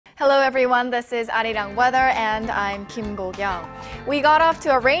Hello everyone, this is Arirang Weather and I'm Kim Bo-gyung. We got off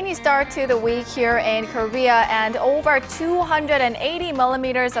to a rainy start to the week here in Korea and over 280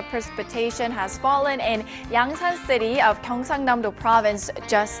 millimeters of precipitation has fallen in Yangsan city of Gyeongsangnam-do Province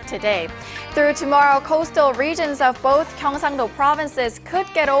just today. Through tomorrow, coastal regions of both Gyeongsangdo-provinces could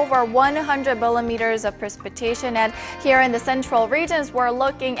get over 100 millimeters of precipitation, and here in the central regions we're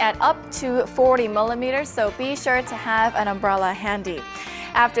looking at up to 40 millimeters, so be sure to have an umbrella handy.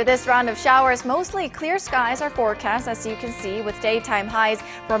 After this round of showers, mostly clear skies are forecast, as you can see, with daytime highs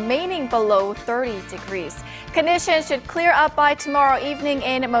remaining below 30 degrees. Conditions should clear up by tomorrow evening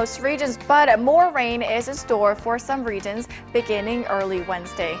in most regions, but more rain is in store for some regions beginning early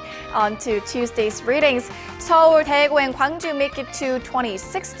Wednesday. On to Tuesday's readings. Seoul, Daegu and Gwangju make it to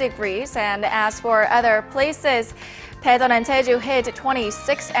 26 degrees, and as for other places, Daejeon and Jeju hit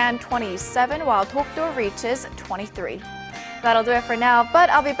 26 and 27, while Dokdo reaches 23. That'll do it for now,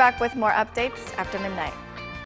 but I'll be back with more updates after midnight.